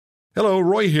Hello,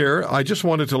 Roy here. I just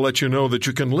wanted to let you know that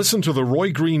you can listen to The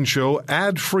Roy Green Show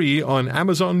ad-free on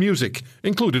Amazon Music,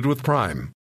 included with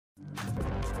Prime.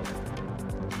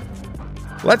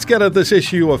 Let's get at this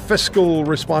issue of fiscal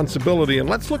responsibility, and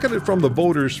let's look at it from the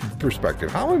voter's perspective.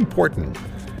 How important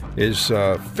is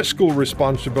fiscal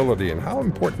responsibility, and how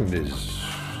important is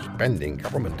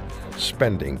government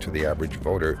spending to the average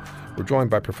voter? We're joined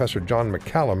by Professor John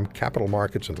McCallum, Capital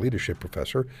Markets and Leadership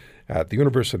Professor at the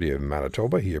University of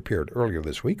Manitoba. He appeared earlier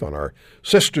this week on our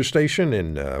sister station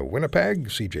in Winnipeg,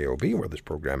 CJOB, where this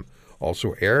program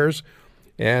also airs.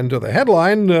 And the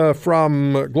headline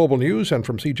from Global News and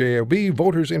from CJOB,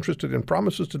 voters interested in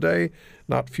promises today,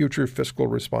 not future fiscal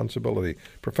responsibility.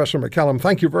 Professor McCallum,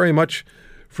 thank you very much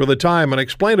for the time, and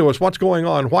explain to us what's going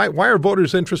on. Why are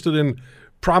voters interested in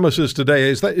promises today?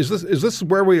 Is this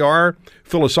where we are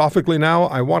philosophically now?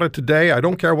 I want it today. I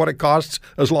don't care what it costs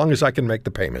as long as I can make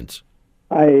the payments.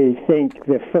 I think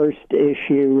the first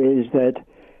issue is that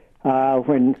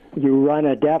when you run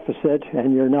a deficit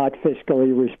and you're not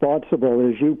fiscally responsible,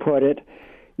 as you put it,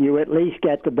 you at least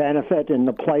get the benefit and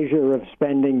the pleasure of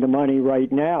spending the money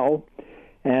right now.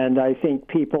 And I think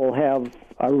people have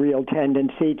a real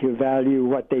tendency to value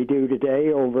what they do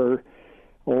today over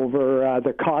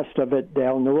the cost of it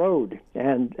down the road.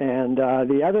 And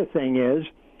the other thing is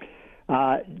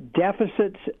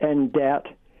deficits and debt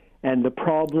and the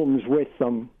problems with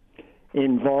them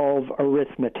involve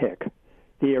arithmetic.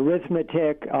 The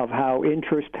arithmetic of how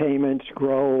interest payments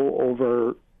grow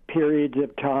over periods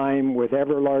of time with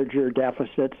ever larger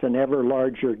deficits and ever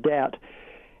larger debt.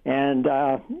 And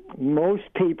most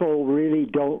people really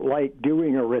don't like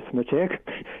doing arithmetic.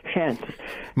 And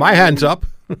my hand's up.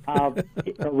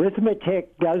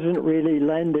 Arithmetic doesn't really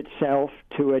lend itself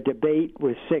to a debate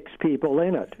with six people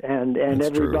in it, and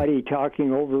everybody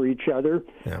talking over each other,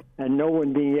 and no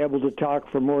one being able to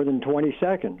talk for more than 20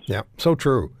 seconds. Yeah, so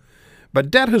true. But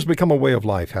debt has become a way of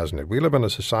life, hasn't it? We live in a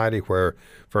society where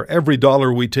for every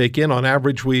dollar we take in, on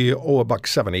average, we owe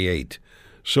 $1.78.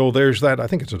 So there's that. I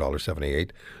think it's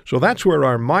 $1.78. So that's where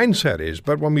our mindset is.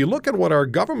 But when we look at what our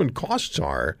government costs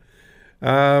are,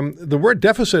 the word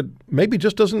deficit maybe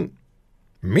just doesn't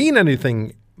mean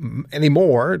anything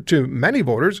anymore to many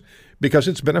voters because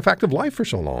it's been a fact of life for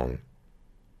so long.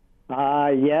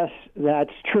 Yes,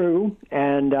 that's true.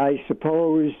 And I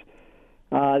suppose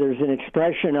there's an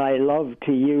expression I love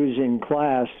to use in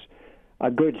class: a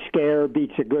good scare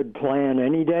beats a good plan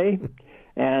any day.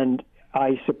 And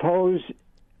I suppose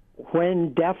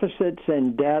when deficits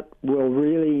and debt will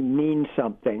really mean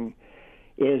something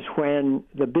is when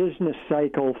the business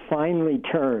cycle finally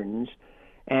turns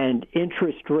and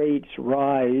interest rates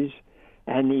rise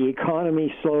and the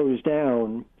economy slows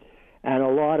down, and a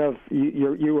lot of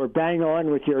you were bang on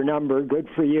with your number. Good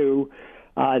for you.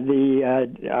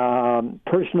 The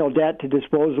personal debt to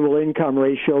disposable income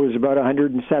ratio is about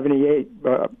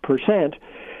 178%.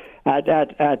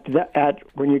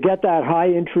 When you get that high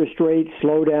interest rate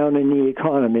slowdown in the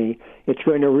economy, it's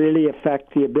going to really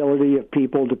affect the ability of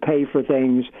people to pay for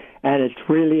things, and it's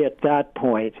really at that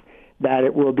point that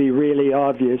it will be really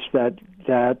obvious that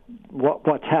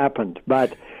what's happened.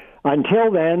 But until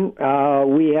then,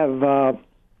 we have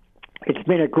it's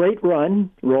been a great run,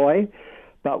 Roy,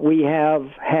 but we have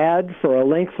had for a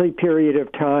lengthy period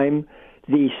of time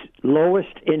the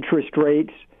lowest interest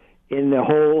rates in the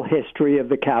whole history of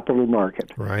the capital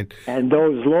market. Right. And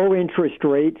those low interest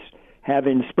rates have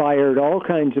inspired all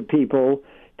kinds of people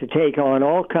to take on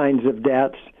all kinds of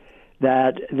debts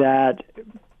that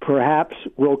perhaps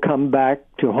will come back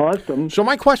to haunt them. So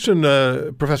my question,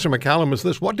 Professor McCallum, is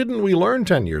this: what didn't we learn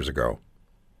 10 years ago?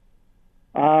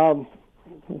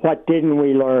 What didn't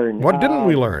we learn? What didn't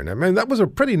we learn? I mean, that was a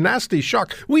pretty nasty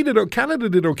shock. Canada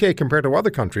did okay compared to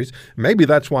other countries. Maybe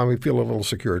that's why we feel a little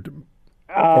secure.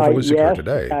 Yes,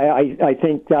 today. I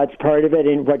think that's part of it.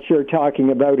 And what you're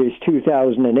talking about is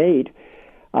 2008.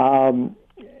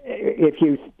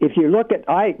 If you look at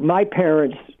my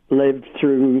parents lived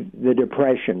through the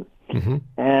Depression,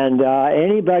 and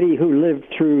anybody who lived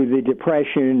through the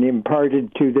Depression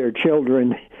imparted to their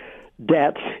children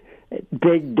debt.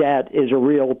 Big debt is a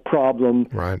real problem,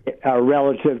 right,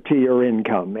 relative to your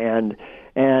income. And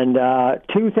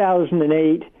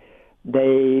 2008.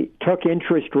 They took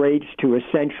interest rates to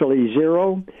essentially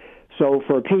zero. So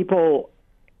for people,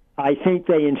 I think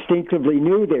they instinctively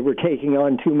knew they were taking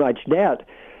on too much debt.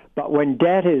 But when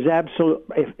debt is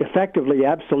effectively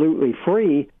absolutely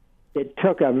free, it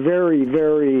took a very,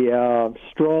 very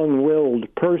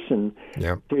strong-willed person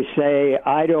to say,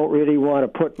 I don't really want to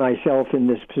put myself in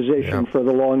this position for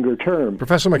the longer term.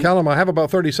 Professor McCallum, I have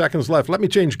about 30 seconds left. Let me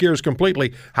change gears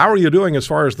completely. How are you doing as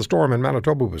far as the storm in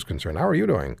Manitoba was concerned? How are you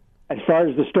doing? as far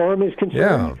as the storm is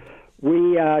concerned,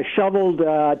 we shoveled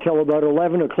till about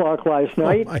 11 o'clock last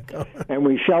night, my God. and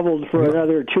we shoveled for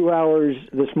another 2 hours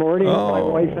this morning, my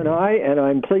wife and I, and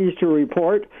I'm pleased to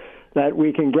report that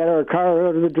we can get our car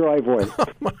out of the driveway. Oh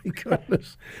my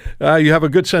goodness! You have a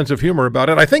good sense of humor about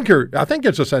it. I think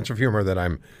it's a sense of humor that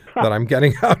I'm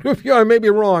getting out of you. I may be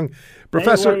wrong,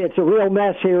 Professor. Anyway, it's a real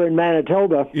mess here in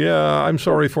Manitoba. Yeah, I'm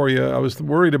sorry for you. I was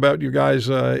worried about you guys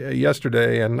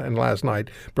yesterday and last night.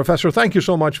 Professor, thank you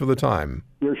so much for the time.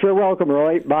 You're sure welcome,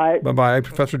 Roy. Bye. Bye-bye.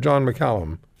 Professor John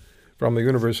McCallum from the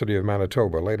University of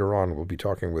Manitoba. Later on, we'll be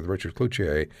talking with Richard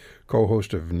Cloutier,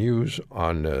 co-host of News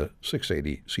on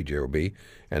 680 CJOB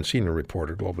and senior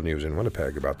reporter, Global News in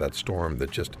Winnipeg, about that storm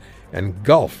that just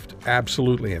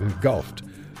absolutely engulfed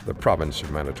the province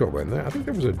of Manitoba. And I think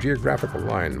there was a geographical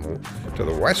line. To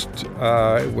the west,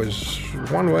 it was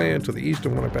one way, and to the east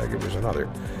of Winnipeg, it was another.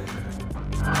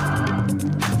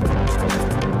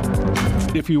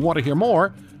 If you want to hear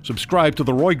more, subscribe to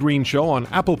The Roy Green Show on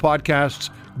Apple Podcasts,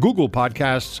 Google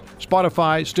Podcasts,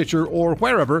 Spotify, Stitcher, or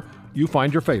wherever you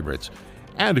find your favorites.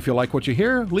 And if you like what you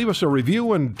hear, leave us a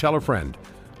review and tell a friend.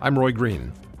 I'm Roy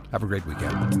Green. Have a great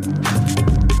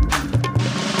weekend.